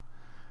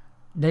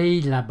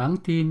Đây là bản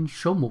tin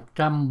số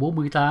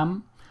 148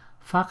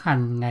 phát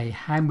hành ngày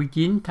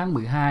 29 tháng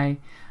 12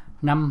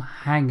 năm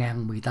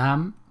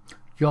 2018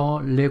 do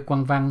Lê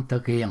Quang Văn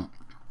thực hiện.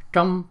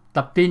 Trong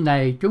tập tin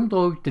này, chúng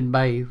tôi trình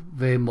bày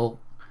về một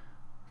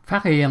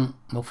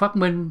phát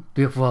minh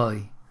tuyệt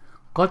vời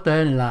có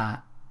tên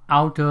là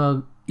Alter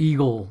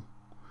Ego,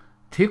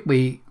 thiết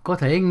bị có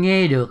thể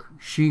nghe được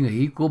suy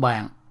nghĩ của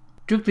bạn.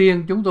 Trước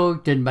tiên, chúng tôi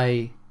trình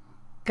bày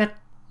cách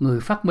người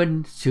phát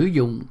minh sử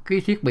dụng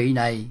cái thiết bị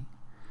này.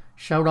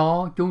 Sau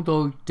đó, chúng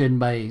tôi trình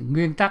bày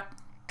nguyên tắc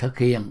thực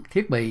hiện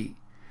thiết bị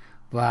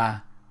và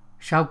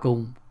sau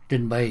cùng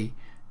trình bày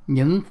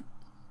những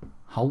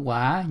hậu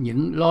quả,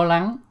 những lo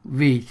lắng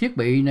vì thiết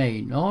bị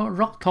này nó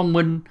rất thông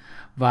minh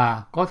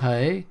và có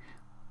thể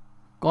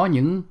có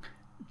những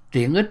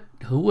tiện ích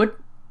hữu ích,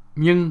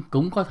 nhưng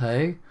cũng có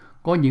thể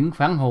có những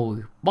phản hồi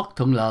bất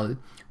thuận lợi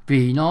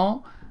vì nó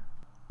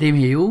tìm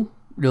hiểu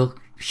được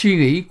suy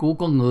nghĩ của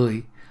con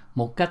người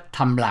một cách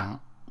thầm lặng.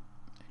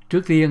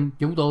 Trước tiên,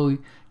 chúng tôi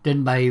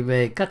trình bày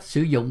về cách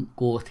sử dụng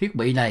của thiết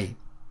bị này.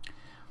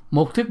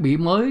 Một thiết bị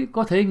mới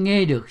có thể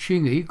nghe được suy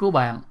nghĩ của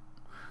bạn.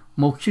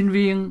 Một sinh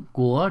viên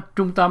của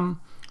trung tâm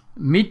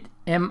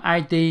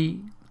MIT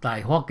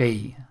tại Hoa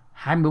Kỳ,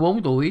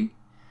 24 tuổi,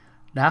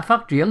 đã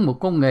phát triển một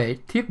công nghệ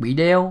thiết bị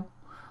đeo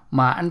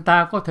mà anh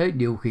ta có thể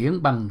điều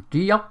khiển bằng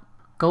trí óc.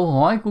 Câu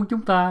hỏi của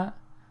chúng ta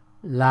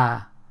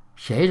là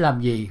sẽ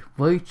làm gì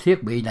với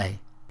thiết bị này?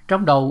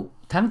 Trong đầu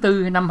tháng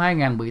 4 năm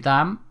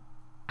 2018,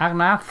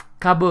 Arnav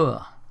Kaber,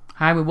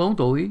 24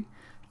 tuổi,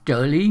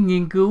 trợ lý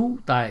nghiên cứu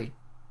tại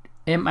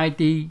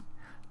MIT,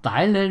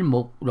 tải lên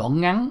một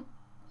đoạn ngắn,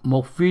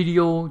 một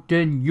video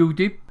trên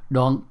YouTube.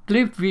 Đoạn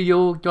clip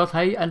video cho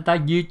thấy anh ta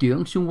di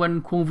chuyển xung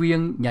quanh khuôn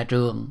viên nhà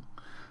trường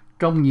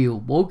trong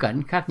nhiều bối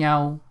cảnh khác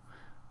nhau.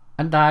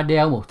 Anh ta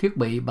đeo một thiết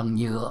bị bằng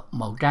nhựa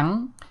màu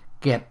trắng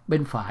kẹp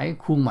bên phải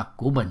khuôn mặt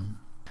của mình.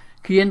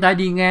 Khi anh ta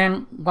đi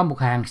ngang qua một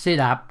hàng xe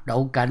đạp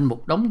đậu cạnh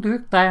một đống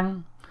tuyết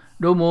tan,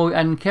 đôi môi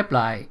anh khép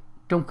lại,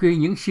 trong khi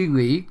những suy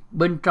nghĩ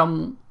bên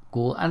trong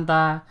của anh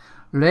ta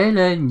lóe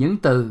lên những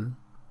từ,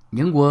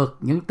 những word,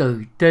 những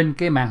từ trên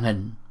cái màn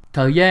hình.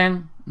 Thời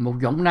gian, một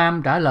giọng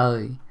nam trả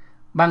lời,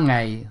 ban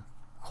ngày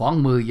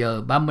khoảng 10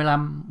 giờ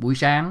 35 buổi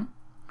sáng.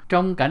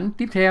 Trong cảnh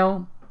tiếp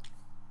theo,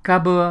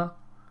 Kaber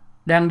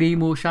đang đi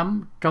mua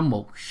sắm trong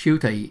một siêu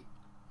thị.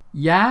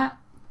 Giá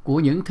của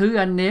những thứ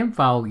anh ném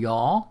vào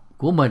giỏ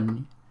của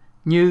mình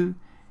như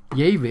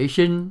giấy vệ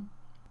sinh,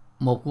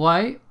 một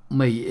gói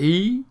mì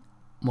Ý,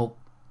 một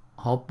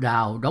hộp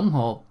đào đóng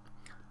hộp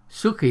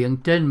xuất hiện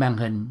trên màn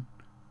hình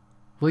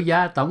với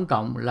giá tổng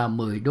cộng là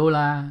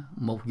 $10,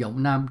 một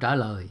giọng nam trả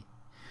lời.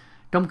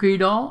 Trong khi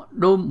đó,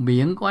 đôi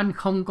miệng của anh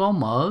không có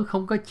mở,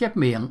 không có chép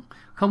miệng,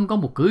 không có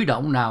một cử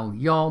động nào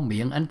do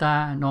miệng anh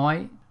ta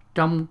nói.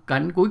 Trong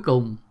cảnh cuối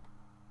cùng,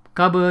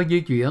 Kaber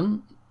di chuyển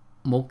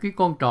một cái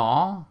con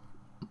trỏ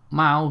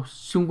mouse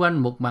xung quanh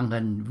một màn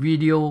hình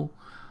video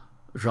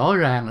rõ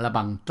ràng là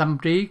bằng tâm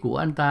trí của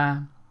anh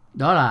ta.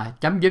 Đó là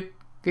chấm dứt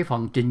cái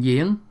phần trình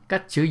diễn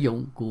cách sử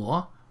dụng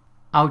của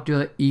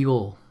Alter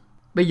Ego.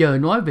 Bây giờ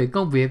nói về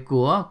công việc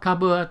của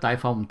Kaber tại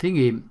phòng thí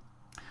nghiệm.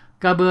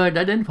 Kaber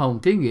đã đến phòng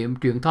thí nghiệm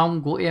truyền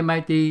thông của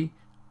MIT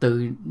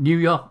từ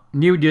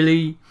New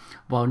Delhi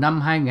vào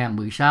năm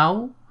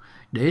 2016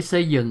 để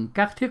xây dựng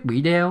các thiết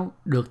bị đeo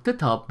được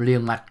tích hợp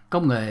liền mạch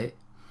công nghệ.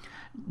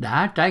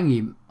 Đã trải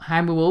nghiệm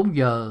 24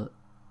 giờ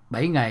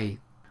 7 ngày,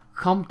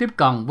 không tiếp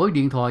cận với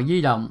điện thoại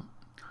di động,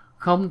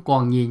 không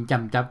còn nhìn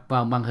chằm chằm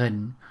vào màn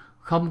hình,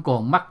 không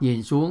còn mắt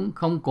nhìn xuống,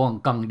 không còn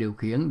cần điều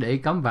khiển để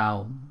cắm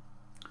vào.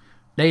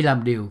 Đây là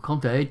điều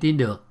không thể tin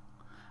được.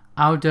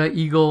 Alter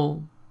Ego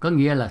có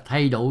nghĩa là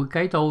thay đổi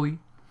cái tôi.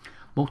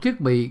 Một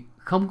thiết bị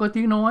không có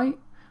tiếng nói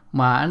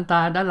mà anh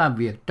ta đã làm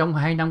việc trong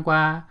 2 năm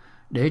qua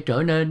để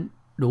trở nên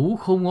đủ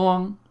khôn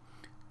ngoan,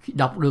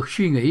 đọc được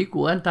suy nghĩ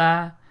của anh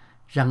ta,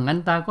 rằng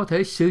anh ta có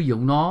thể sử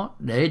dụng nó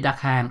để đặt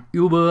hàng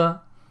Uber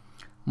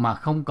mà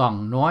không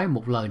cần nói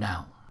một lời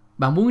nào.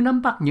 Bạn muốn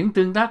nắm bắt những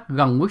tương tác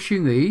gần với suy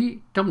nghĩ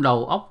trong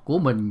đầu óc của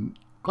mình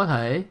có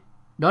thể.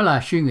 Đó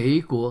là suy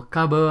nghĩ của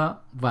Kaber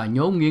và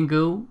nhóm nghiên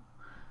cứu.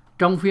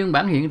 Trong phiên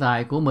bản hiện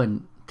tại của mình,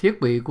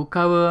 thiết bị của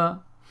Kaber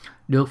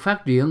được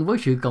phát triển với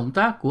sự cộng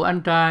tác của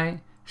anh trai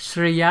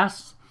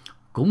Shreyas,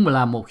 cũng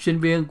là một sinh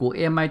viên của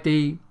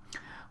MIT,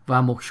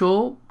 và một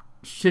số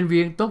sinh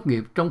viên tốt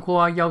nghiệp trong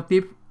khoa giao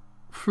tiếp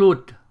Fluid,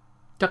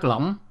 chất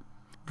lỏng,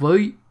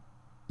 với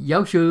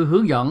giáo sư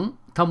hướng dẫn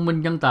thông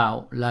minh nhân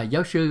tạo là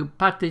giáo sư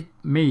Patrick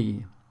Mee.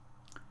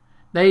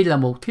 Đây là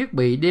một thiết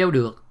bị đeo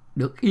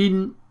được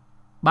in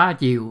 3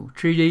 chiều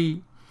 3D,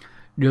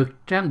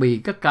 được trang bị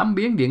các cảm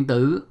biến điện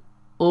tử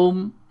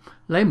ôm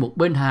lấy một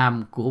bên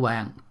hàm của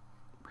bạn,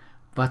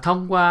 và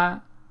thông qua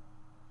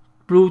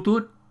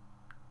Bluetooth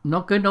nó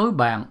kết nối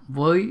bạn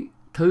với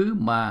thứ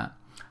mà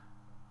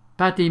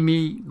Patrick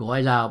Mee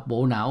gọi là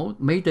bộ não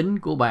máy tính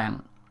của bạn,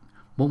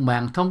 một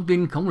mạng thông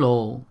tin khổng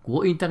lồ của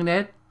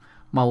Internet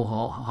mà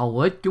hầu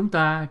hết chúng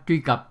ta truy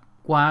cập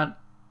qua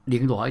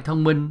điện thoại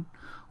thông minh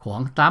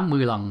khoảng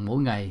 80 lần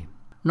mỗi ngày.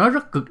 Nó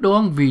rất cực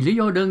đoan vì lý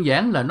do đơn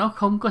giản là nó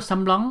không có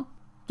xâm lấn.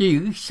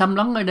 Chữ xâm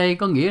lấn ở đây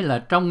có nghĩa là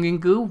trong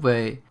nghiên cứu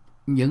về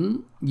những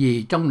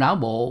gì trong não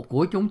bộ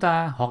của chúng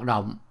ta hoạt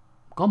động,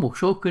 có một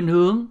số khuynh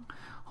hướng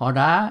họ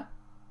đã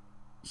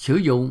sử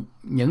dụng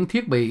những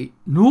thiết bị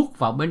nuốt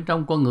vào bên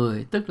trong con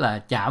người, tức là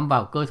chạm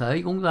vào cơ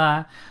thể của chúng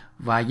ta,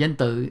 và danh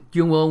từ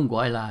chuyên môn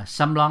gọi là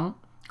xâm lấn,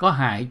 có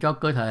hại cho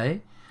cơ thể.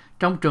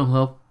 Trong trường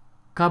hợp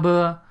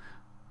Carver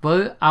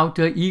với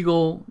alter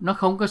ego, nó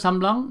không có xâm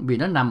lấn vì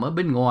nó nằm ở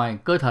bên ngoài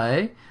cơ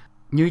thể,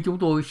 như chúng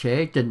tôi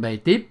sẽ trình bày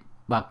tiếp,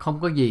 và không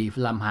có gì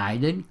làm hại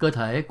đến cơ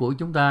thể của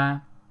chúng ta.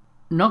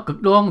 Nó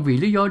cực đoan vì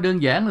lý do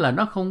đơn giản là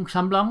nó không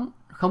xâm lấn,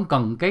 không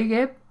cần cấy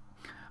ghép,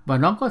 và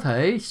nó có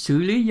thể xử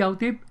lý giao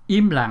tiếp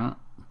im lặng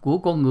của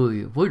con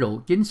người với độ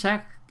chính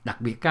xác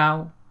đặc biệt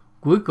cao.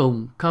 Cuối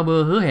cùng,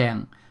 Carver hứa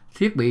hẹn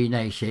thiết bị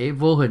này sẽ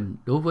vô hình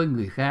đối với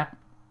người khác.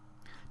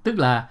 Tức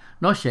là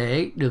nó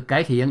sẽ được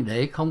cải thiện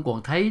để không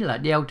còn thấy là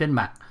đeo trên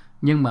mặt,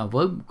 nhưng mà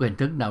với một hình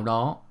thức nào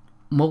đó.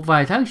 Một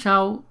vài tháng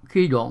sau,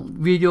 khi đoạn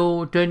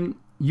video trên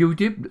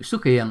YouTube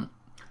xuất hiện,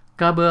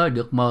 Carver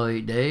được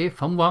mời để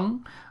phỏng vấn,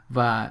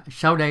 và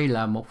sau đây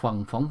là một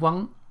phần phỏng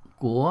vấn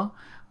của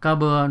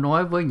Carver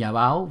nói với nhà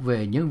báo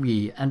về những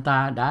gì anh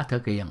ta đã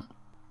thực hiện.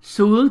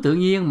 Xu hướng tự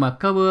nhiên mà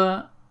Carver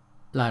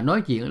là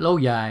nói chuyện lâu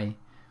dài,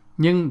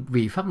 nhưng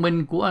vì phát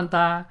minh của anh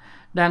ta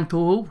đang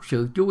thu hút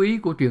sự chú ý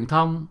của truyền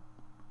thông.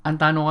 Anh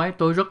ta nói: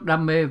 tôi rất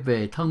đam mê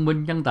về thông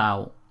minh nhân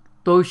tạo.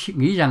 Tôi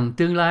nghĩ rằng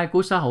tương lai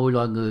của xã hội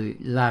loài người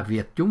là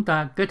việc chúng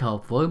ta kết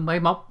hợp với máy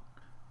móc.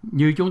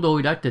 Như chúng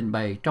tôi đã trình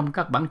bày trong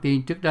các bản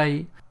tin trước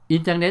đây,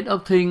 Internet of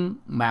Things,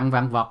 mạng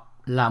vạn vật,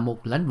 là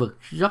một lĩnh vực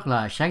rất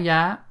là sáng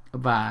giá,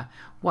 và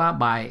qua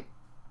bài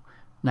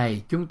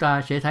này chúng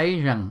ta sẽ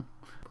thấy rằng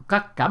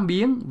các cảm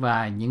biến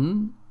và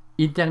những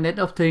Internet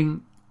of Things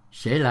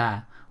sẽ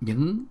là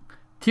những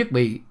thiết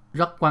bị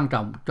rất quan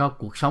trọng cho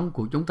cuộc sống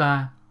của chúng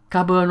ta.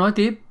 Carver nói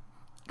tiếp: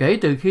 kể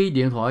từ khi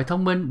điện thoại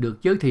thông minh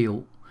được giới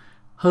thiệu,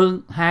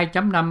 hơn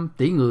 2.5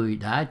 tỷ người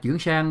đã chuyển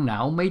sang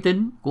não máy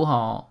tính của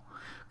họ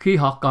khi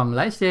họ cần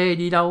lái xe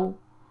đi đâu,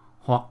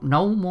 hoặc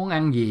nấu món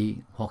ăn gì,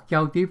 hoặc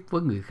giao tiếp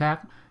với người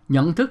khác.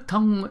 Nhận thức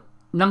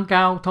nâng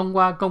cao thông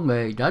qua công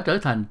nghệ đã trở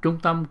thành trung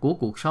tâm của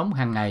cuộc sống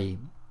hàng ngày.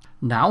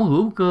 Não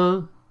hữu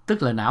cơ,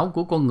 tức là não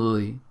của con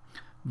người,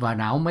 và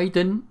não máy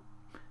tính,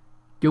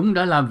 chúng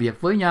đã làm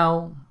việc với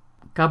nhau,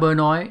 Carver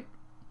nói,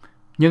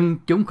 nhưng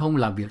chúng không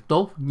làm việc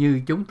tốt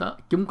như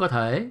chúng có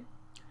thể,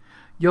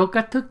 do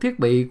cách thức thiết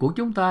bị của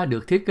chúng ta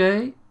được thiết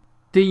kế.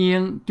 Tuy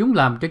nhiên, chúng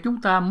làm cho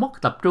chúng ta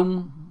mất tập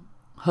trung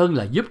hơn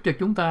là giúp cho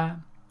chúng ta.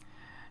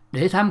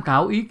 Để tham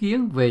khảo ý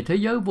kiến về thế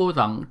giới vô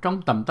tận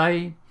trong tầm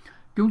tay,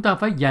 chúng ta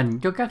phải dành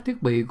cho các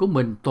thiết bị của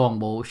mình toàn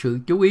bộ sự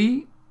chú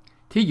ý.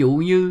 Thí dụ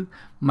như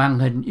màn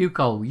hình yêu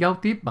cầu giao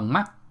tiếp bằng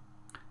mắt,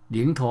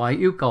 điện thoại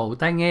yêu cầu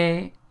tai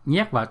nghe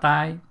nhét vào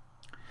tai.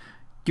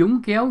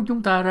 Chúng kéo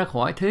chúng ta ra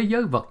khỏi thế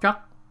giới vật chất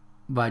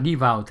và đi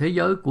vào thế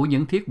giới của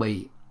những thiết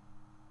bị.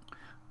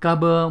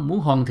 Carver muốn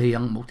hoàn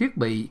thiện một thiết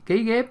bị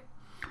cấy ghép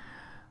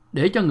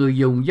để cho người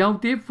dùng giao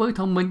tiếp với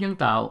thông minh nhân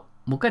tạo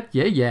một cách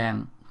dễ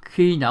dàng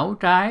khi não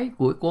trái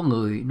của con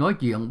người nói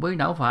chuyện với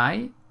não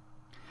phải,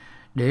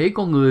 để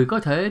con người có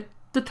thể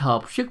tích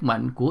hợp sức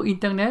mạnh của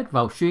Internet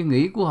vào suy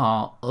nghĩ của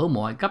họ ở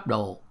mọi cấp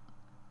độ.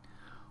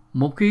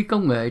 Một khi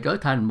công nghệ trở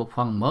thành một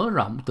phần mở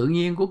rộng tự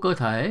nhiên của cơ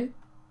thể,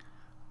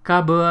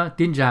 Carver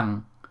tin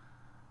rằng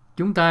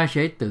chúng ta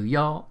sẽ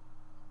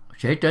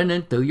trở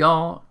nên tự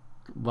do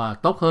và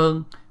tốt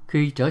hơn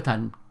khi trở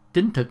thành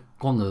chính thực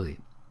con người.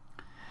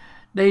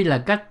 Đây là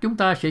cách chúng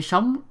ta sẽ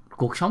sống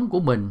cuộc sống của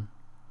mình,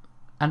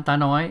 anh ta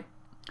nói.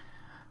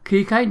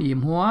 Khi khái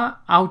niệm hóa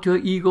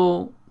alter ego,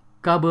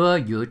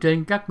 Carver dựa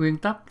trên các nguyên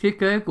tắc thiết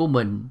kế của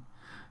mình,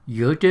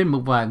 dựa trên một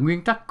vài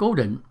nguyên tắc cố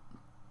định.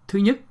 Thứ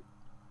nhất,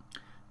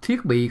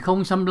 thiết bị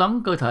không xâm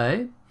lấn cơ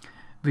thể,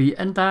 vì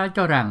anh ta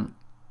cho rằng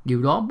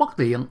điều đó bất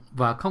tiện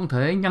và không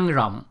thể nhân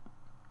rộng.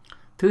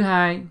 Thứ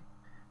hai,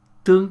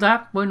 tương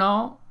tác với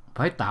nó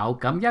phải tạo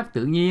cảm giác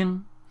tự nhiên,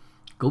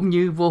 cũng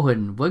như vô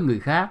hình với người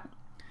khác.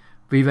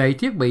 Vì vậy,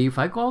 thiết bị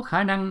phải có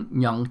khả năng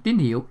nhận tín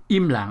hiệu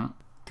im lặng.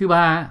 Thứ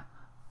ba,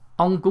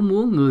 ông cũng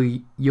muốn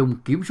người dùng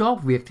kiểm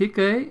soát việc thiết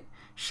kế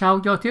sao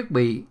cho thiết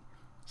bị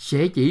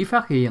sẽ chỉ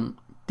phát hiện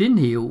tín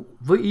hiệu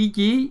với ý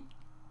chí,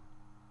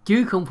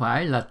 chứ không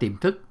phải là tiềm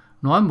thức.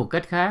 Nói một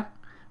cách khác,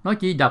 nó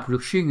chỉ đọc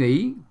được suy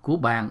nghĩ của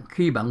bạn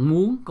khi bạn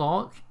muốn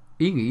có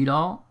ý nghĩ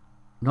đó.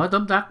 Nói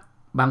tóm tắt,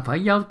 bạn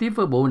phải giao tiếp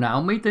với bộ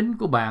não máy tính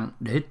của bạn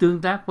để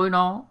tương tác với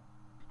nó.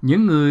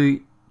 Những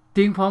người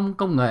tiên phong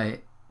công nghệ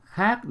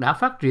khác đã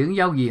phát triển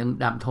giao diện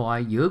đàm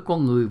thoại giữa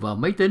con người và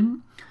máy tính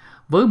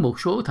với một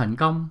số thành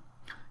công,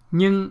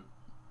 nhưng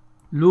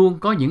luôn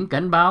có những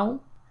cảnh báo.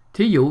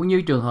 Thí dụ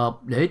như trường hợp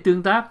để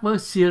tương tác với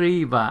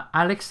Siri và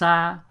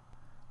Alexa,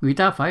 người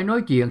ta phải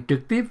nói chuyện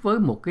trực tiếp với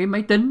một cái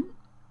máy tính.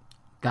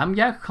 Cảm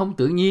giác không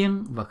tự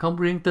nhiên và không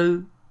riêng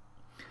tư.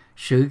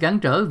 Sự cản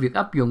trở việc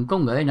áp dụng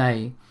công nghệ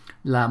này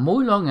là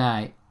mối lo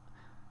ngại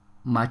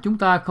mà chúng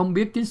ta không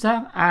biết chính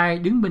xác ai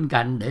đứng bên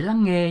cạnh để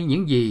lắng nghe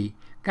những gì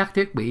các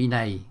thiết bị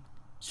này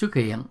xuất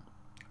hiện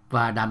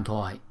và đàm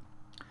thoại.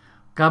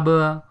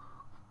 Carver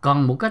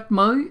cần một cách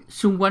mới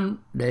xung quanh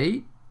để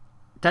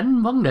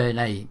tránh vấn đề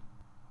này.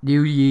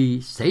 Điều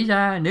gì xảy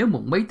ra nếu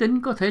một máy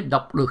tính có thể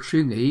đọc được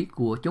suy nghĩ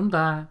của chúng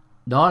ta?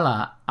 Đó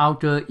là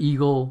alter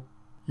ego.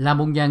 Là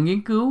một nhà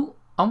nghiên cứu,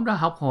 ông đã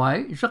học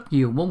hỏi rất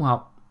nhiều môn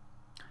học.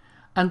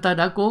 Anh ta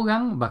đã cố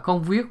gắng và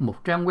không viết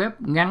một trang web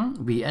ngắn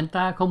vì anh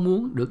ta không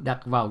muốn được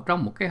đặt vào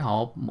trong một cái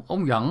hộp, một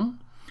ống dẫn.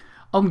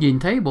 Ông nhìn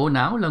thấy bộ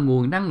não là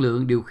nguồn năng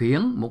lượng điều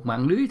khiển một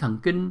mạng lưới thần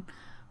kinh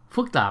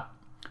phức tạp,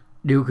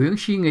 điều khiển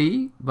suy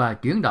nghĩ và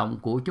chuyển động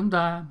của chúng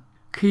ta.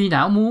 Khi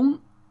não muốn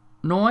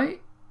nói,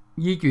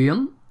 di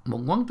chuyển một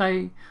ngón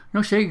tay,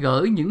 nó sẽ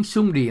gửi những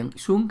xung điện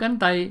xuống cánh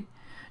tay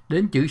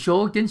đến chữ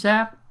số chính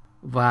xác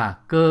và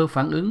cơ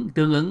phản ứng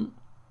tương ứng.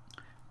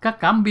 Các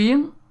cảm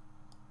biến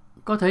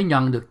có thể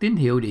nhận được tín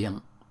hiệu điện.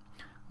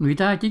 Người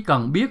ta chỉ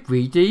cần biết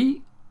vị trí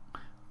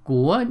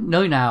của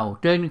nơi nào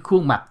trên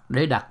khuôn mặt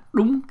để đặt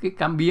đúng cái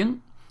cảm biến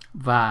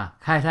và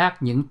khai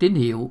thác những tín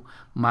hiệu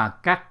mà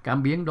các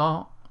cảm biến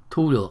đó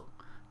thu được.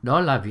 Đó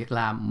là việc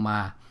làm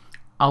mà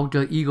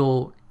alter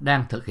ego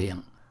đang thực hiện.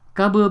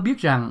 Kaber biết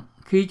rằng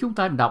khi chúng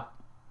ta đọc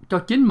cho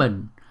chính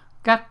mình,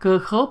 các cơ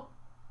khớp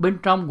bên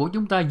trong của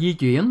chúng ta di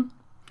chuyển,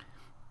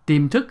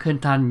 tiềm thức hình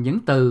thành những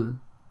từ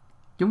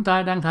chúng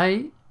ta đang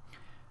thấy.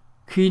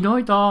 Khi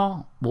nói to,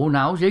 bộ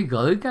não sẽ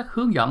gửi các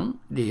hướng dẫn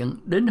điện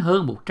đến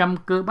hơn 100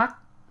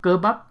 cơ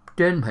bắp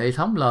trên hệ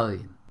thống lời.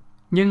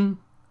 Nhưng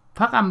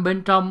phát âm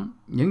bên trong,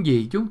 những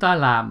gì chúng ta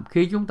làm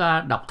khi chúng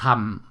ta đọc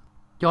thầm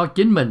cho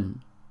chính mình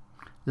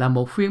là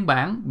một phiên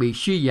bản bị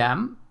suy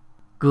giảm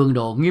cường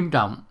độ nghiêm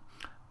trọng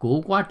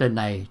của quá trình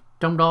này.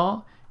 Trong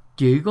đó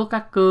chỉ có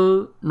các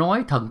cơ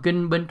nói thần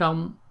kinh bên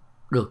trong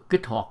được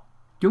kích hoạt.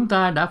 Chúng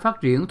ta đã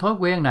phát triển thói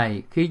quen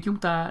này khi chúng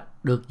ta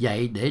được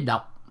dạy để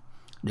đọc,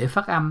 để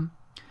phát âm,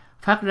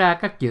 phát ra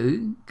các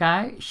chữ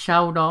cái,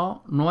 sau đó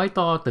nói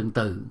to từng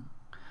từ.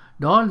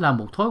 Đó là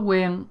một thói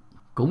quen,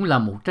 cũng là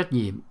một trách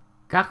nhiệm.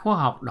 Các khóa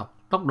học đọc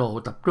tốc độ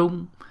tập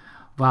trung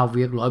vào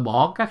việc loại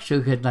bỏ các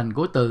sự hình thành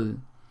của từ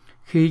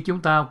khi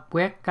chúng ta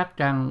quét các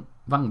trang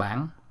văn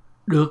bản.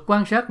 Được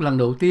quan sát lần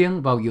đầu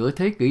tiên vào giữa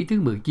thế kỷ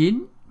thứ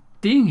 19,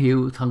 tín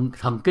hiệu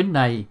thần kinh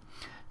này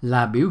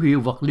là biểu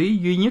hiệu vật lý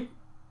duy nhất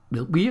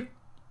được biết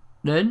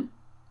đến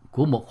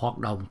của một hoạt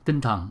động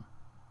tinh thần.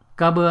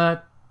 Kaber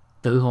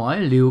tự hỏi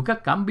liệu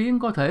các cảm biến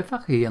có thể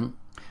phát hiện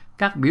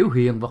các biểu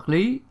hiện vật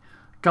lý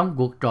trong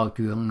cuộc trò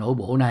chuyện nội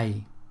bộ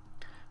này.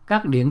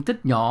 Các điện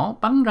tích nhỏ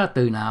bắn ra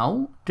từ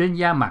não trên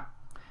da mặt,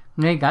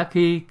 ngay cả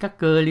khi các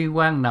cơ liên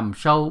quan nằm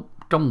sâu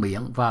trong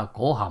miệng và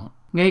cổ họng,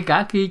 ngay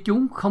cả khi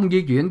chúng không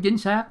di chuyển chính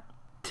xác.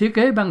 Thiết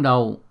kế ban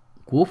đầu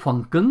của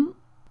phần cứng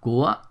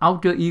của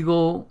alter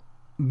ego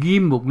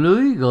ghim một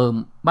lưới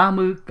gồm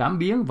 30 cảm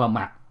biến vào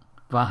mặt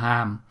và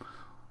hàm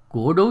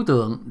của đối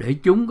tượng để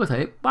chúng có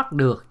thể bắt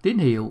được tín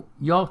hiệu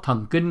do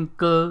thần kinh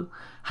cơ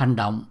hành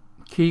động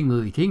khi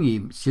người thí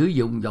nghiệm sử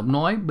dụng giọng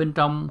nói bên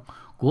trong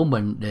của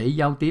mình để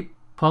giao tiếp.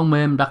 Phần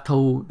mềm đặc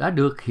thù đã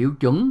được hiệu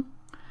chuẩn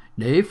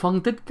để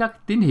phân tích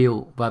các tín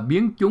hiệu và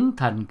biến chúng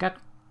thành các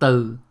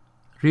từ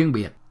riêng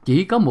biệt.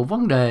 Chỉ có một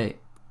vấn đề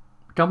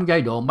trong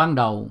giai đoạn ban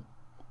đầu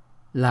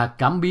là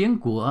cảm biến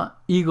của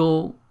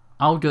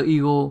alter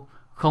ego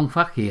không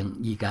phát hiện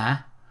gì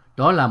cả.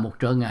 Đó là một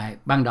trở ngại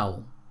ban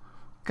đầu.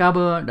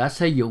 Kaber đã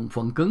xây dựng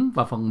phần cứng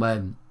và phần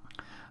mềm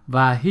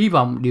và hy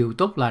vọng điều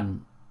tốt lành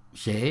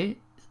sẽ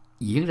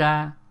diễn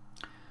ra.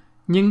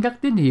 Nhưng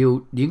các tín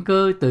hiệu điện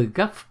cơ từ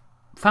các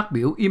phát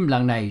biểu im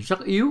lặng này rất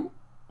yếu.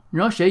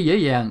 Nó sẽ dễ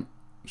dàng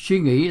suy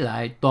nghĩ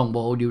lại toàn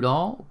bộ điều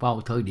đó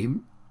vào thời điểm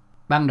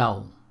ban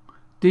đầu.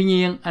 Tuy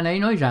nhiên, anh ấy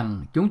nói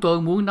rằng chúng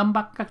tôi muốn nắm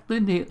bắt các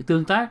tín hiệu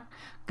tương tác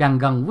càng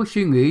gần với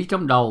suy nghĩ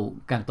trong đầu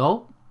càng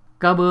tốt.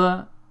 Kaber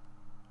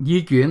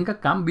di chuyển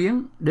các cảm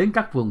biến đến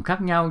các vùng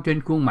khác nhau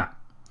trên khuôn mặt,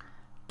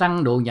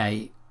 tăng độ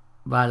nhạy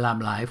và làm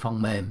lại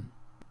phần mềm.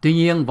 Tuy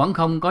nhiên vẫn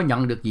không có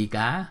nhận được gì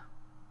cả.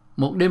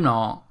 Một đêm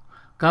nọ,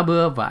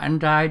 Kaber và anh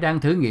trai đang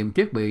thử nghiệm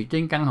thiết bị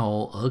trên căn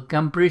hộ ở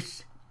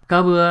Cambridge.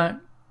 Kaber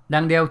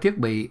đang đeo thiết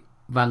bị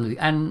và người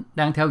anh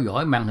đang theo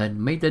dõi màn hình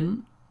máy tính.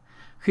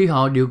 Khi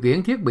họ điều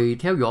khiển thiết bị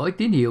theo dõi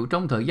tín hiệu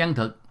trong thời gian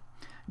thực,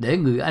 để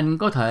người anh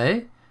có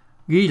thể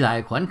ghi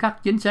lại khoảnh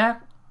khắc chính xác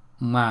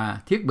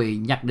mà thiết bị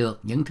nhặt được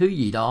những thứ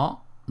gì đó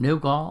nếu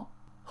có.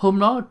 Hôm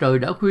đó trời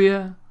đã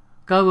khuya,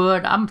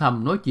 Kaber đã âm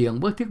thầm nói chuyện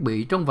với thiết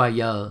bị trong vài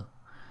giờ,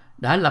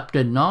 đã lập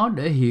trình nó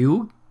để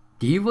hiểu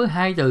chỉ với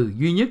hai từ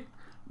duy nhất,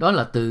 đó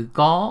là từ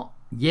có,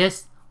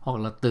 yes, hoặc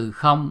là từ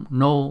không,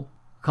 no,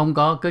 không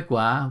có kết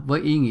quả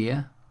với ý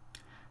nghĩa.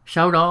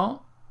 Sau đó,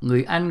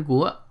 người anh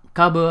của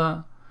Kaber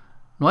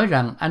nói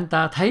rằng anh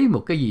ta thấy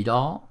một cái gì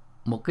đó,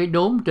 một cái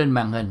đốm trên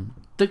màn hình,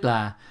 tức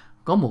là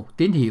có một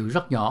tín hiệu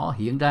rất nhỏ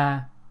hiện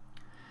ra.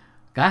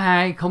 Cả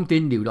hai không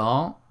tin điều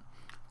đó.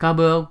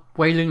 Kaber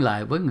quay lưng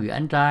lại với người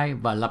anh trai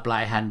và lặp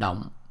lại hành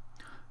động.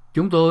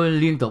 Chúng tôi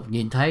liên tục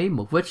nhìn thấy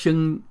một vết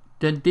sưng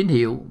trên tín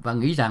hiệu và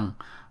nghĩ rằng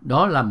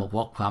đó là một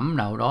vật phẩm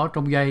nào đó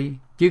trong dây,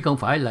 chứ không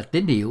phải là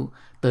tín hiệu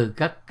từ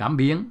các cảm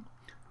biến.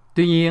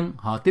 Tuy nhiên,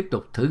 họ tiếp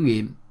tục thử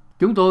nghiệm.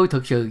 Chúng tôi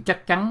thực sự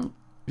chắc chắn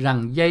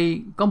rằng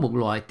dây có một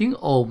loại tiếng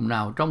ồn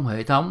nào trong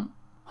hệ thống.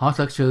 Họ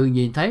thực sự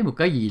nhìn thấy một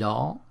cái gì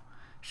đó.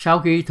 Sau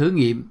khi thử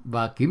nghiệm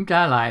và kiểm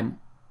tra lại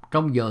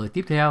trong giờ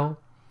tiếp theo,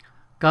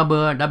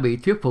 Carver đã bị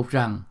thuyết phục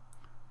rằng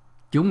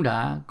chúng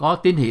đã có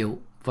tín hiệu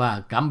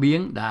và cảm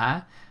biến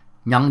đã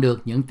nhận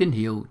được những tín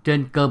hiệu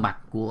trên cơ mặt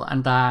của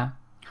anh ta.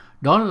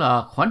 Đó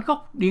là khoảnh khắc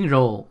điên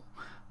rồ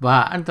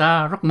và anh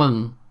ta rất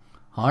mừng.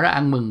 Họ đã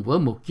ăn mừng với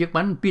một chiếc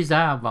bánh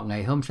pizza vào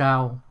ngày hôm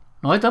sau.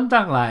 Nói tóm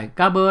tắt lại,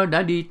 Carver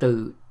đã đi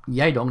từ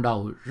giai đoạn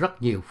đầu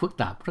rất nhiều phức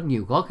tạp, rất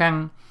nhiều khó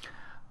khăn.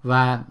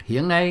 Và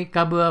hiện nay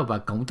Carver và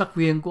cộng tác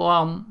viên của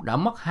ông đã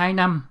mất 2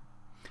 năm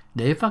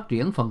để phát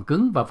triển phần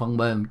cứng và phần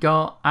mềm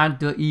cho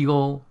Alter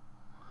Ego,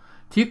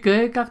 thiết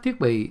kế các thiết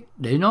bị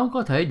để nó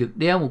có thể được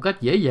đeo một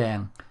cách dễ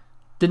dàng,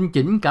 tinh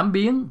chỉnh cảm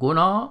biến của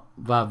nó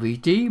và vị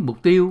trí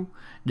mục tiêu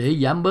để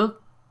giảm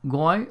bớt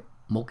gói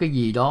một cái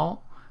gì đó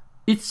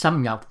ít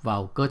xâm nhập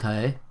vào cơ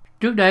thể.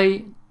 Trước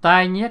đây,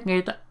 tai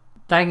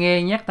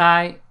nghe nhét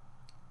tai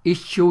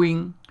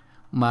earchewing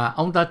mà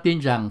ông ta tin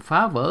rằng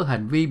phá vỡ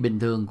hành vi bình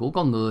thường của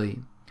con người.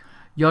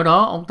 Do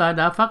đó, ông ta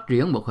đã phát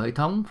triển một hệ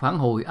thống phản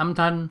hồi âm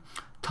thanh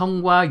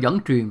thông qua dẫn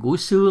truyền của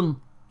xương,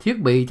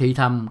 thiết bị thì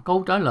thầm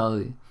câu trả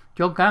lời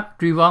cho các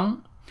truy vấn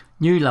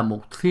như là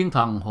một thiên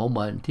thần hộ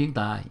mệnh thiên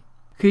tài.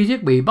 Khi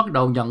thiết bị bắt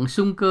đầu nhận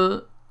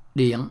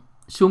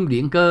xung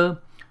điện cơ,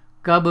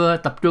 Carver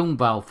tập trung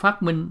vào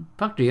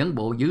phát triển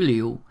bộ dữ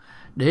liệu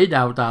để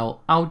đào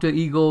tạo Alter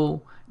Ego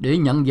để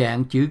nhận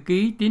dạng chữ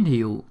ký tín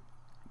hiệu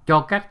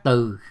cho các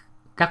từ,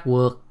 các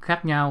word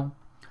khác nhau.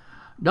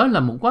 Đó là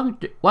một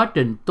quá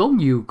trình tốn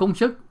nhiều công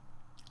sức.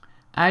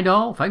 Ai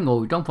đó phải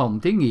ngồi trong phòng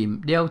thí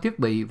nghiệm, đeo thiết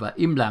bị và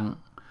im lặng,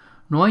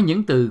 nói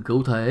những từ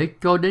cụ thể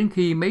cho đến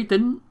khi máy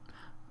tính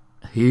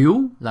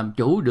hiểu làm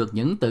chủ được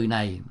những từ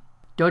này.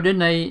 Cho đến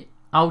nay,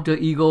 Alter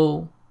Ego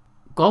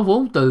có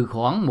vốn từ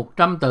khoảng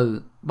 100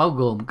 từ, bao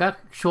gồm các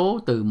số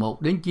từ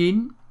 1 đến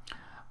 9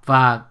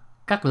 và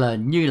các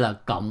lệnh như là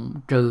cộng,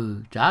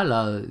 trừ, trả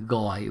lời,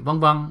 gọi, vân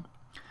vân.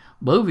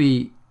 Bởi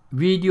vì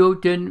video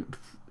trên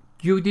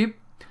YouTube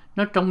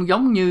nó trông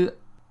giống như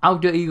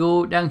Alter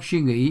Ego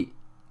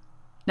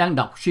đang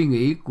đọc suy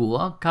nghĩ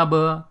của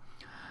Carver,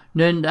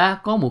 nên đã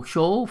có một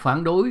số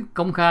phản đối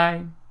công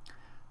khai.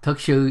 Thật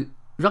sự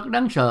rất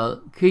đáng sợ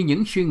khi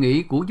những suy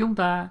nghĩ của chúng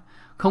ta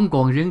không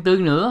còn riêng tư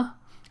nữa,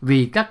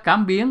 vì các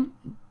cảm biến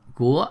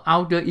của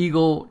Alter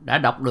Ego đã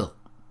đọc được.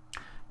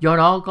 Do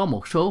đó, có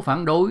một số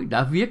phản đối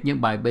đã viết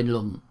những bài bình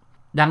luận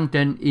đăng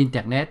trên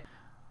Internet.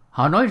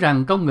 Họ nói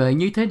rằng công nghệ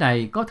như thế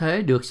này có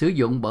thể được sử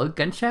dụng bởi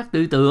cảnh sát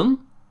tư tưởng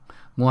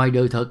ngoài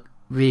đời thực,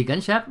 vì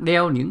cảnh sát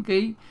đeo những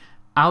cái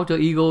Alter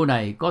Ego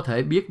này có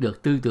thể biết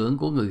được tư tưởng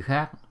của người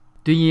khác.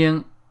 Tuy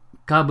nhiên,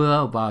 Carver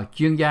và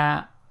chuyên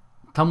gia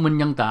thông minh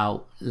nhân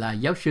tạo là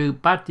giáo sư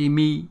Patty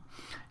Mee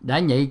đã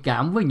nhạy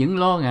cảm với những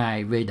lo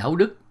ngại về đạo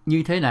đức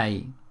như thế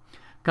này.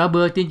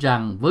 Carver tin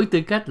rằng với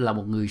tư cách là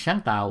một người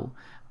sáng tạo,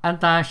 anh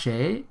ta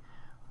sẽ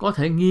có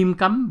thể nghiêm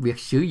cấm việc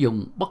sử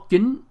dụng bất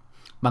chính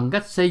bằng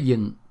cách xây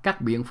dựng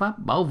các biện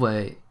pháp bảo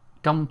vệ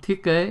trong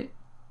thiết kế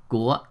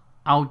của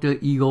Alter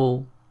Ego.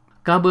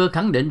 Carver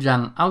khẳng định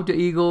rằng Alter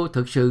Ego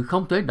thực sự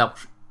không thể đọc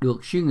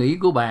được suy nghĩ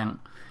của bạn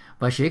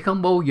và sẽ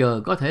không bao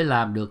giờ có thể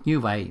làm được như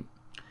vậy.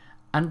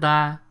 Anh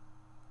ta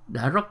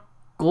đã rất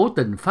cố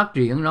tình phát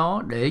triển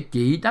nó để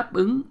chỉ đáp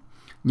ứng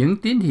những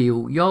tín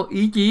hiệu do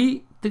ý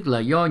chí, tức là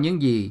do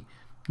những gì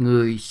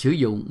người sử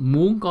dụng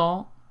muốn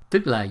có,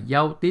 tức là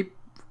giao tiếp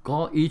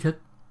có ý thức.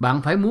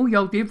 Bạn phải muốn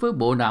giao tiếp với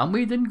bộ não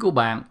máy tính của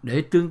bạn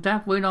để tương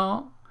tác với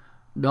nó.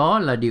 Đó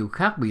là điều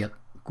khác biệt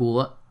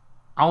của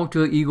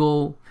Alter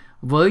Ego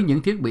với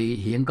những thiết bị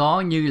hiện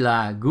có như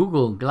là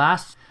Google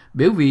Glass.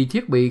 Bởi vì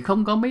thiết bị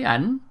không có máy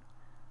ảnh,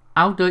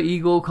 Alter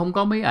Ego không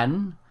có máy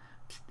ảnh,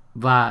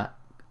 và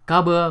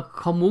Carver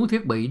không muốn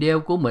thiết bị đeo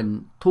của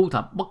mình thu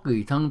thập bất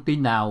kỳ thông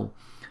tin nào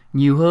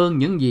nhiều hơn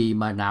những gì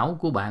mà não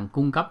của bạn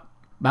cung cấp.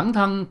 Bản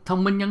thân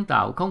thông minh nhân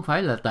tạo không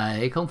phải là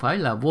tệ, không phải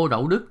là vô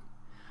đạo đức,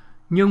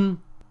 nhưng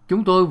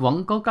chúng tôi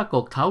vẫn có các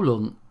cuộc thảo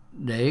luận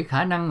để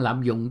khả năng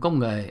lạm dụng công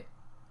nghệ,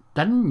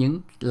 tránh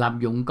những lạm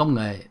dụng công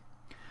nghệ.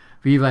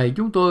 Vì vậy,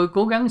 chúng tôi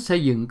cố gắng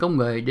xây dựng công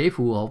nghệ để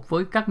phù hợp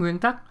với các nguyên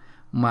tắc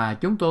mà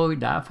chúng tôi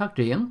đã phát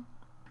triển.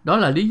 Đó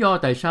là lý do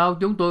tại sao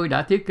chúng tôi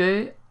đã thiết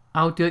kế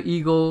Alter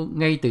Ego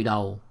ngay từ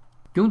đầu.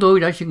 Chúng tôi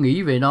đã suy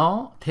nghĩ về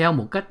nó theo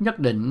một cách nhất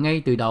định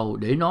ngay từ đầu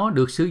để nó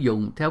được sử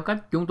dụng theo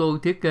cách chúng tôi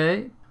thiết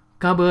kế.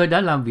 Carver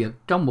đã làm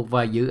việc trong một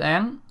vài dự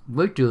án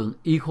với trường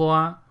y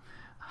khoa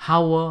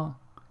Howard,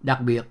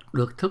 đặc biệt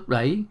được thúc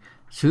đẩy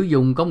sử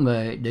dụng công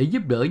nghệ để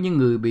giúp đỡ những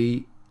người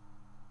bị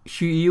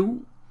suy yếu,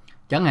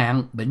 chẳng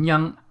hạn bệnh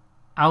nhân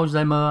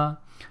Alzheimer,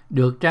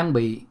 được trang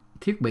bị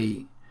thiết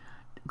bị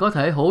có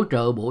thể hỗ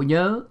trợ bộ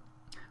nhớ,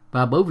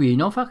 và bởi vì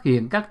nó phát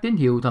hiện các tín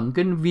hiệu thần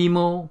kinh vi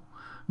mô,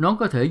 nó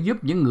có thể giúp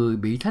những người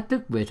bị thách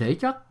thức về thể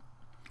chất,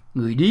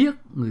 người điếc,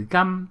 người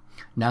câm,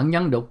 nạn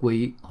nhân đột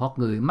quỵ hoặc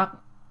người mắc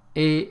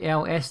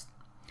ALS,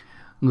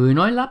 người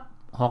nói lắp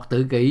hoặc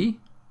tự kỷ,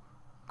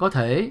 có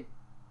thể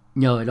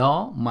nhờ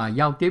đó mà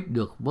giao tiếp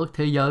được với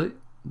thế giới,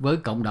 với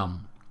cộng đồng.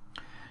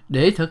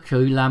 Để thực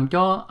sự làm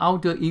cho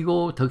Alter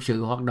Ego thực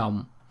sự hoạt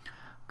động,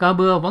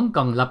 Carver vẫn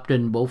cần lập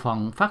trình bộ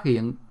phận phát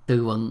hiện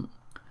từ vựng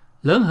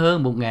lớn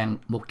hơn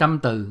 1.100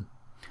 từ,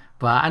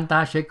 và anh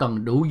ta sẽ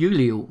cần đủ dữ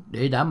liệu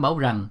để đảm bảo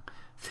rằng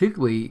thiết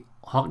bị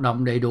hoạt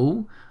động đầy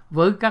đủ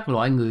với các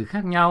loại người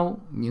khác nhau,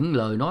 những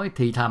lời nói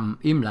thì thầm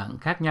im lặng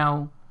khác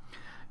nhau.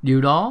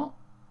 Điều đó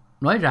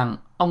nói rằng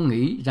ông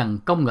nghĩ rằng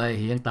công nghệ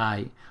hiện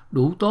tại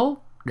đủ tốt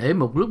để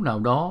một lúc nào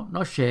đó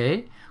nó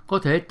sẽ có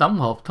thể tổng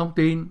hợp thông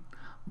tin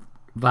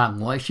và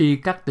ngoại suy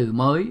các từ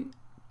mới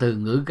từ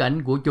ngữ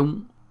cảnh của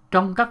chúng.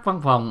 Trong các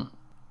văn phòng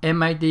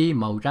MIT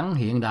màu trắng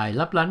hiện đại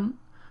lấp lánh,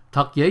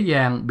 thật dễ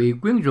dàng bị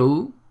quyến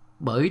rũ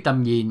bởi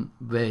tầm nhìn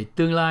về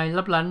tương lai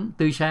lấp lánh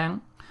tươi sáng.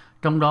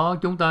 Trong đó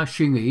chúng ta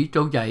suy nghĩ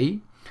trôi chảy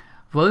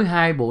với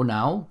hai bộ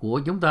não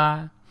của chúng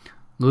ta,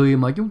 người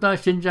mà chúng ta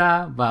sinh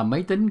ra và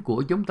máy tính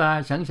của chúng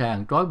ta sẵn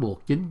sàng trói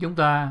buộc chính chúng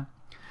ta.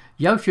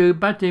 Giáo sư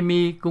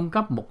Bartemi cung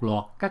cấp một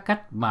loạt các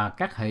cách mà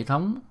các hệ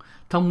thống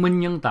thông minh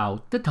nhân tạo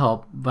tích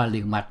hợp và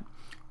liền mạch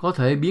có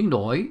thể biến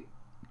đổi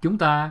chúng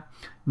ta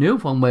nếu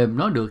phần mềm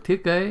nó được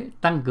thiết kế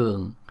tăng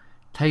cường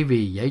thay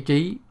vì giải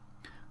trí.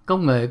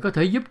 Công nghệ có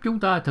thể giúp chúng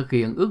ta thực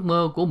hiện ước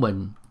mơ của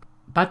mình.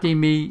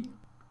 Bartemi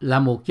là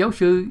một giáo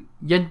sư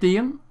danh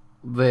tiếng,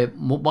 về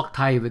một bậc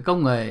thầy về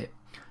công nghệ,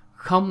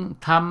 không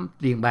tham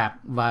tiền bạc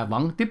và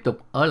vẫn tiếp tục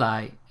ở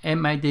lại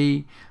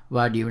MIT,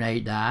 và điều này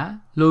đã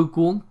lôi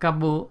cuốn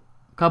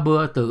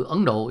Kabur từ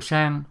Ấn Độ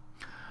sang.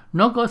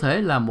 Nó có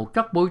thể là một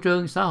chất bôi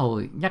trơn xã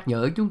hội nhắc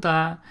nhở chúng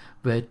ta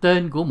về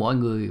tên của mọi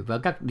người và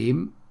các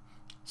điểm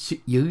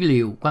dữ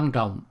liệu quan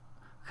trọng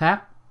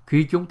khác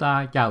khi chúng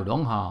ta chào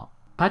đón họ.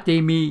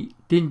 Bartemi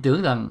tin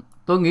tưởng rằng,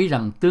 tôi nghĩ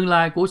rằng tương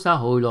lai của xã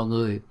hội loài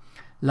người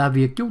là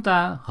việc chúng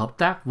ta hợp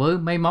tác với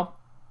máy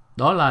móc.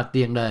 Đó là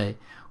tiền đề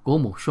của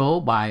một số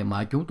bài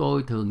mà chúng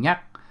tôi thường nhắc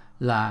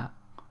là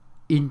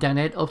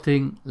Internet of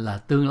Things là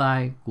tương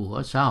lai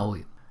của xã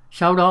hội.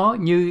 Sau đó,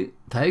 như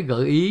thể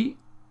gợi ý,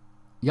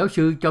 giáo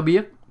sư cho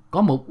biết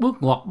có một bước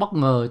ngoặt bất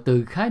ngờ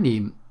từ khái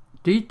niệm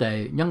trí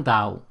tuệ nhân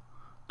tạo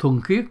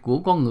thuần khiết của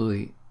con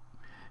người.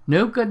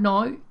 Nếu kết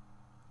nối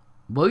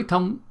với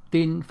thông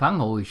tin phản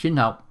hồi sinh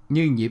học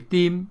như nhịp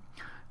tim,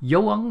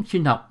 dấu ấn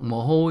sinh học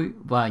mồ hôi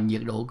và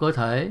nhiệt độ cơ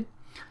thể,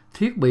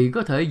 thiết bị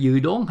có thể dự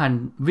đoán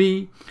hành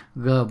vi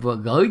và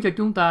gửi cho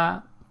chúng ta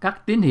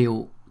các tín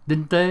hiệu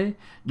tinh tế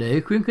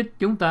để khuyến khích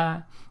chúng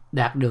ta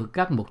đạt được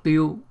các mục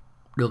tiêu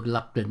được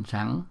lập trình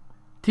sẵn.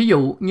 Thí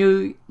dụ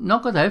như nó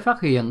có thể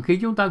phát hiện khi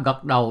chúng ta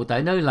gật đầu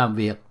tại nơi làm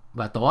việc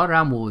và tỏa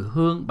ra mùi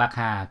hương bạc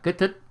hà kích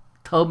thích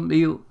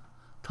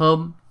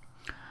thơm.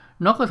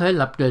 Nó có thể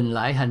lập trình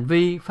lại hành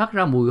vi phát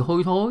ra mùi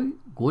hôi thối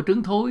của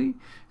trứng thối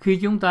khi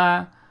chúng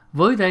ta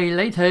với đây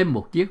lấy thêm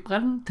một chiếc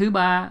bánh thứ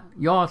ba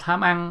do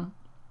tham ăn.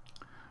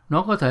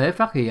 Nó có thể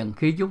phát hiện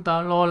khi chúng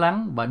ta lo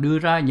lắng và đưa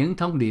ra những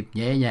thông điệp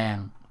nhẹ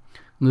nhàng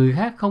người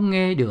khác không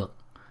nghe được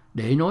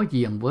để nói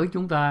chuyện với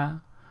chúng ta.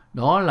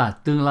 Đó là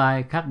tương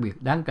lai khác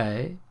biệt đáng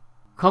kể.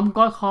 Không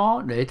có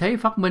khó để thấy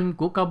phát minh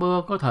của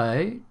Kabur có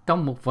thể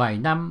trong một vài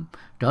năm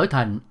trở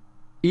thành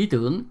ý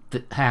tưởng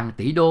hàng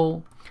tỷ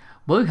đô,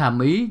 với hàm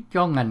ý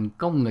cho ngành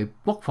công nghiệp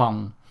quốc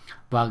phòng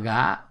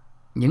và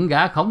những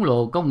gã khổng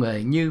lồ công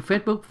nghệ như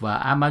Facebook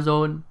và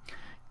Amazon.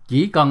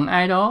 Chỉ cần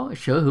ai đó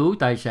sở hữu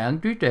tài sản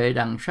trí tuệ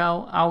đằng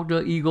sau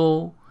alter ego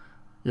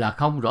là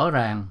không rõ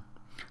ràng.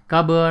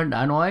 Kabur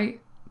đã nói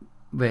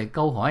về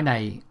câu hỏi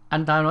này.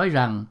 Anh ta nói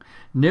rằng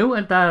nếu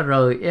anh ta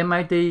rời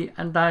MIT,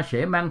 anh ta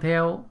sẽ mang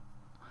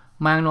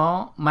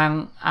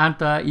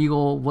alter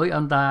ego với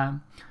anh ta.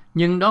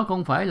 Nhưng đó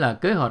không phải là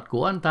kế hoạch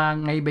của anh ta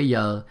ngay bây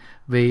giờ,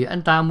 vì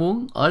anh ta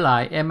muốn ở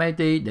lại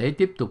MIT để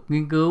tiếp tục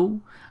nghiên cứu.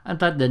 Anh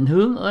ta định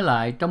hướng ở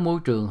lại trong môi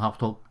trường học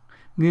thuật,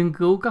 nghiên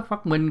cứu các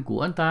phát minh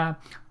của anh ta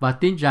và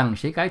tin rằng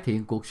sẽ cải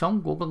thiện cuộc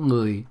sống của con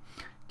người,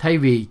 thay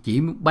vì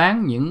chỉ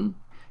bán những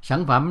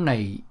sản phẩm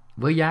này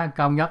với giá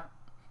cao nhất.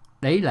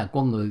 Đấy là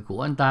con người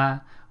của anh ta,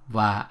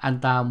 và anh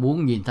ta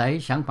muốn nhìn thấy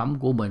sản phẩm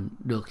của mình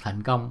được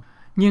thành công.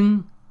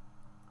 Nhưng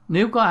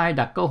nếu có ai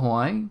đặt câu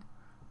hỏi,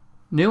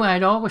 nếu ai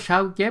đó có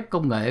sao chép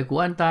công nghệ của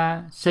anh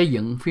ta, xây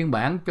dựng phiên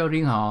bản cho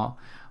riêng họ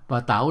và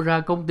tạo ra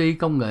công ty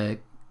công nghệ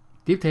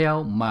tiếp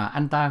theo mà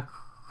anh ta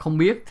không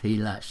biết thì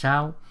là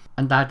sao?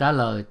 Anh ta trả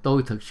lời,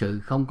 tôi thực sự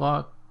không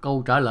có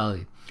câu trả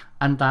lời.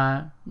 Anh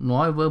ta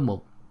nói với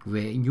một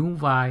vẻ nhún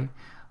vai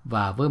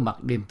và với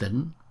mặt điềm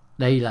tĩnh.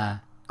 Đây là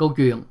câu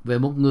chuyện về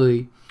một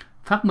người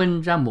phát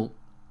minh ra một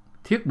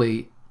thiết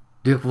bị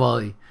tuyệt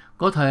vời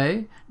có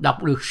thể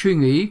đọc được suy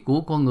nghĩ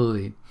của con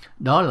người.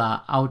 Đó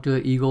là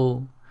alter ego.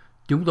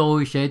 Chúng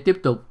tôi sẽ tiếp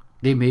tục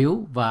tìm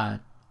hiểu và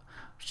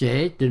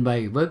sẽ trình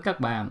bày với các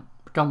bạn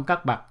trong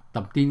các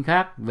tập tin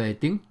khác về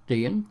tiến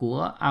triển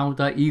của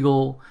alter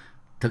ego.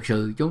 Thực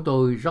sự chúng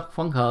tôi rất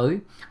phấn khởi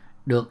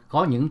được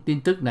có những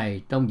tin tức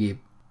này trong dịp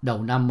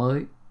đầu năm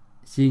mới.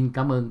 Xin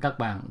cảm ơn các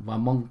bạn và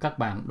mong các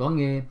bạn đón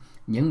nghe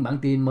những bản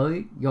tin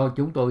mới do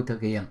chúng tôi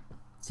thực hiện.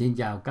 Xin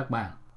chào các bạn.